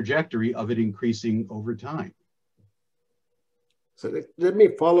a trajectory of it increasing over time. So let me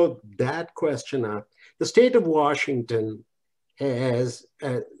follow that question up. The state of Washington has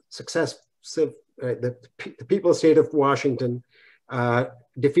the people of the state of Washington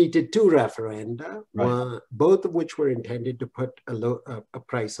defeated two referenda, right, both of which were intended to put a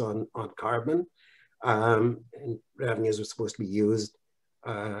price on carbon, and revenues were supposed to be used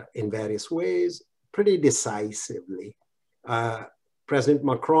in various ways, pretty decisively. President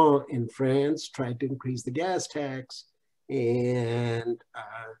Macron in France tried to increase the gas tax, and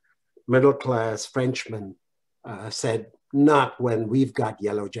middle-class Frenchmen said, not when we've got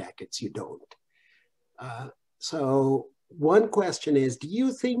yellow jackets, you don't. So one question is, do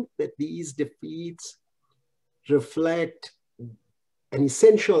you think that these defeats reflect an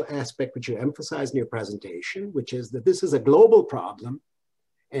essential aspect which you emphasized in your presentation, which is that this is a global problem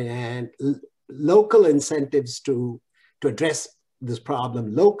and local incentives to address this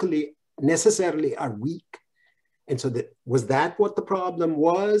problem locally necessarily are weak? And so was that what the problem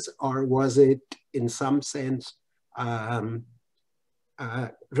was, or was it in some sense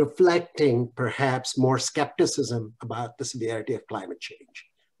reflecting perhaps more skepticism about the severity of climate change?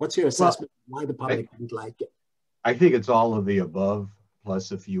 What's your assessment of why the public didn't like it? I think it's all of the above,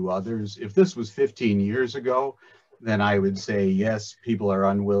 plus a few others. If this was 15 years ago, then I would say, yes, people are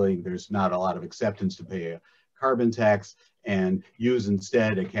unwilling. There's not a lot of acceptance to pay a carbon tax, and use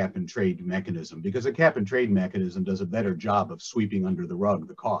instead a cap and trade mechanism, because a cap and trade mechanism does a better job of sweeping under the rug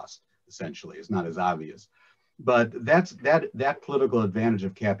the cost, essentially. It's not as obvious. But that political advantage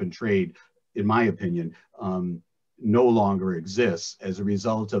of cap and trade, in my opinion, no longer exists as a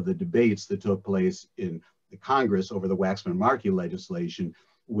result of the debates that took place in the Congress over the Waxman-Markey legislation,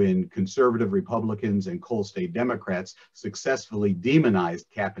 when conservative Republicans and coal state Democrats successfully demonized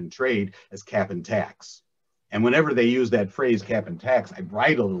cap and trade as cap and tax. And whenever they use that phrase, cap and tax, I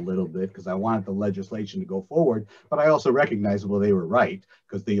bridled a little bit because I wanted the legislation to go forward, but I also recognized, well, they were right,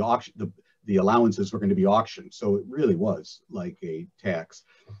 because the allowances were going to be auctioned. So it really was like a tax.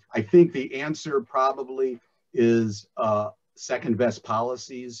 I think the answer probably is second best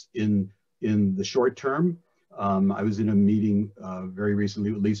policies in the short term. I was in a meeting very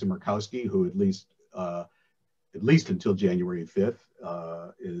recently with Lisa Murkowski, who at least until January 5th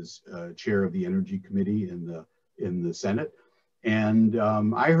is chair of the Energy Committee in the Senate. And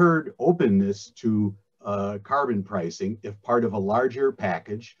I heard openness to carbon pricing if part of a larger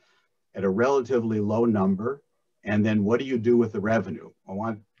package at a relatively low number. And then what do you do with the revenue? I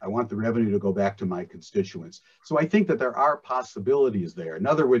want the revenue to go back to my constituents. So I think that there are possibilities there.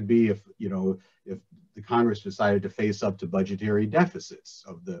 Another would be if the Congress decided to face up to budgetary deficits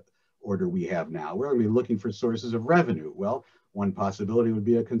of the order we have now. We're going to be looking for sources of revenue. Well, one possibility would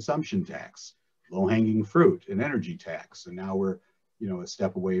be a consumption tax, low-hanging fruit, an energy tax, and now we're a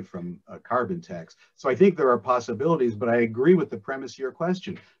step away from a carbon tax. So I think there are possibilities, but I agree with the premise of your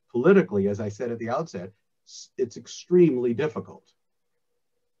question. Politically, as I said at the outset, it's extremely difficult.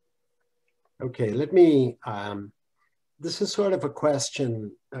 Okay, let me, this is sort of a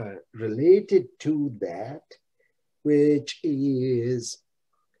question related to that, which is,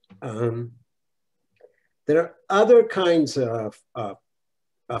 there are other kinds of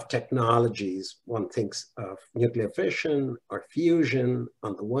technologies. One thinks of nuclear fission or fusion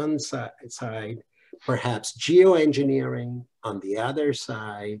on the one side, perhaps geoengineering on the other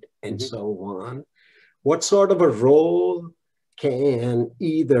side, and so on. What sort of a role can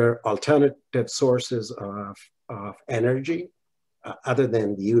either alternative sources of energy, other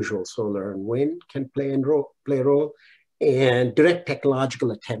than the usual solar and wind, can play a role, and direct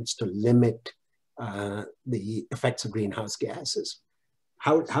technological attempts to limit the effects of greenhouse gases?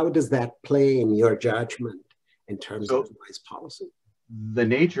 How does that play in your judgment in terms of wise policy? The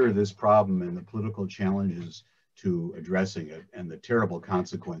nature of this problem and the political challenges to addressing it and the terrible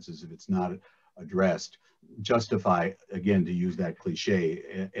consequences if it's not addressed justify, again, to use that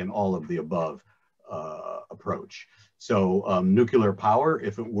cliche, an all of the above approach. So nuclear power,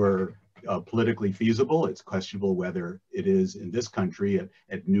 if it were politically feasible, it's questionable whether it is in this country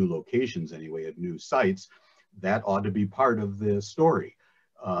at new locations anyway, at new sites, that ought to be part of the story.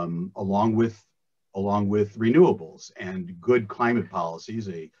 Along with renewables and good climate policies,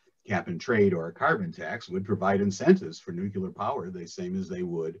 a cap and trade or a carbon tax would provide incentives for nuclear power, the same as they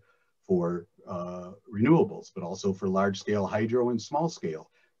would for renewables, but also for large-scale hydro and small-scale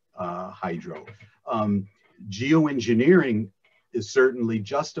hydro. Geoengineering is certainly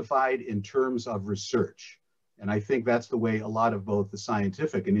justified in terms of research. And I think that's the way a lot of both the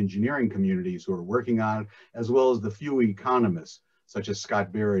scientific and engineering communities who are working on it, as well as the few economists, such as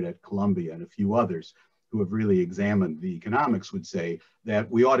Scott Barrett at Columbia and a few others who have really examined the economics, would say that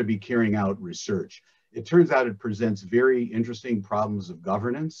we ought to be carrying out research. It turns out it presents very interesting problems of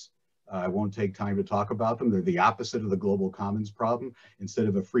governance. I won't take time to talk about them. They're the opposite of the global commons problem. Instead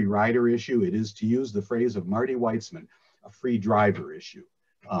of a free rider issue, it is, to use the phrase of Marty Weitzman, a free driver issue.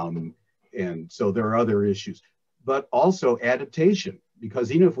 And so there are other issues, but also adaptation,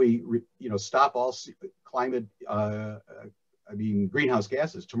 because even if we stop all climate, greenhouse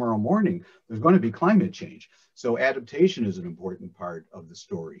gases tomorrow morning, there's going to be climate change. So adaptation is an important part of the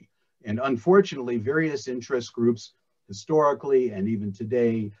story. And unfortunately, various interest groups historically and even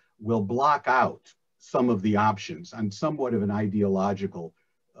today will block out some of the options on somewhat of an ideological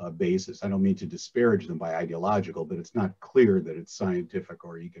basis. I don't mean to disparage them by ideological, but it's not clear that it's scientific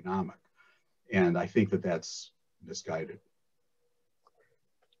or economic. And I think that that's misguided.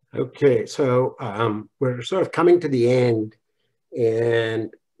 Okay, so we're sort of coming to the end.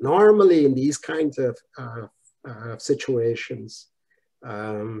 And normally in these kinds of situations,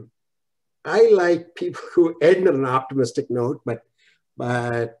 I like people who end on an optimistic note, but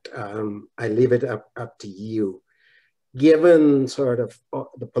I leave it up to you. Given sort of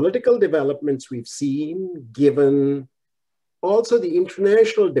the political developments we've seen, given also the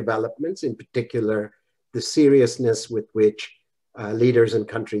international developments, in particular, the seriousness with which leaders in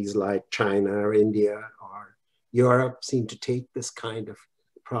countries like China or India or Europe seem to take this kind of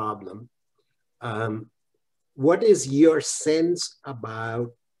problem. What is your sense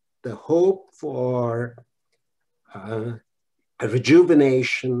about the hope for a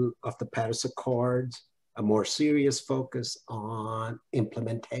rejuvenation of the Paris Accords, a more serious focus on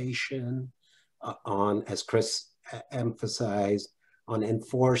implementation, on, as Chris emphasized, on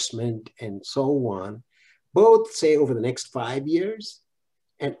enforcement and so on, both say over the next 5 years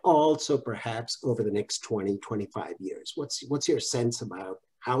and also perhaps over the next 20, 25 years? What's your sense about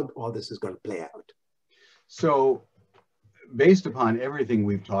how all this is going to play out? So based upon everything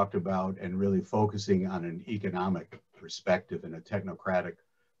we've talked about and really focusing on an economic perspective and a technocratic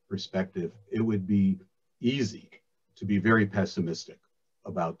perspective, it would be easy to be very pessimistic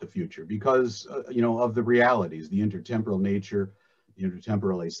about the future because of the realities, the intertemporal nature, the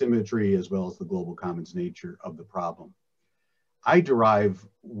intertemporal asymmetry, as well as the global commons nature of the problem. I derive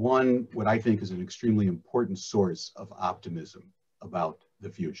what I think is an extremely important source of optimism about the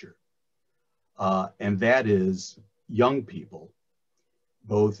future. And that is young people,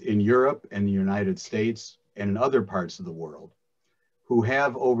 both in Europe and the United States and in other parts of the world, who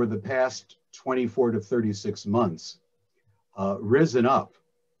have over the past 24 to 36 months risen up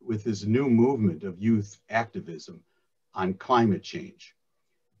with this new movement of youth activism on climate change.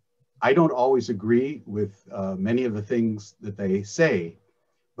 I don't always agree with many of the things that they say,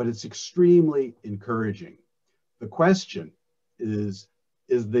 but it's extremely encouraging. The question is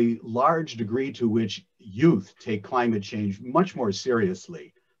the large degree to which youth take climate change much more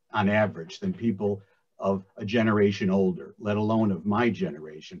seriously on average than people of a generation older, let alone of my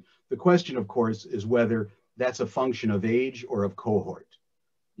generation. The question, of course, is whether that's a function of age or of cohort.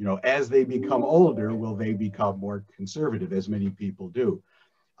 You know, as they become older, will they become more conservative, as many people do?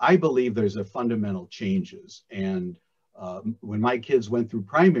 I believe there's a fundamental changes. And when my kids went through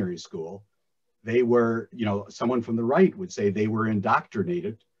primary school, they were, you know, someone from the right would say they were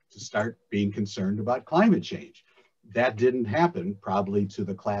indoctrinated to start being concerned about climate change. That didn't happen probably to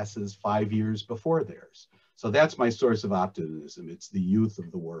the classes 5 years before theirs. So that's my source of optimism. It's the youth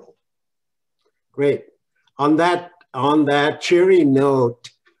of the world. Great. On that cheery note,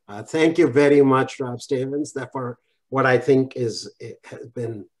 thank you very much, Rob Stavins, for what I think has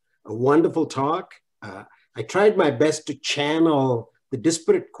been a wonderful talk. I tried my best to channel the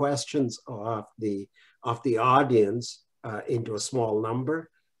disparate questions of the audience into a small number.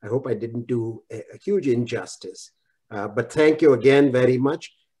 I hope I didn't do a huge injustice, but thank you again very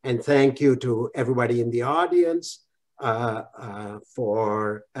much. And thank you to everybody in the audience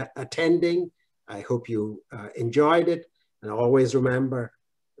for attending. I hope you enjoyed it. And always remember,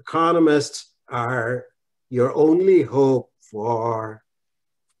 economists are your only hope for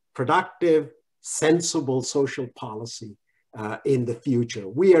productive, sensible social policy in the future.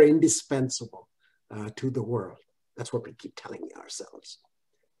 We are indispensable to the world. That's what we keep telling ourselves.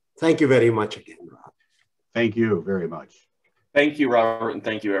 Thank you very much again, Rob. Thank you very much. Thank you, Robert, and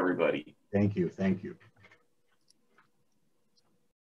thank you, everybody. Thank you. Thank you.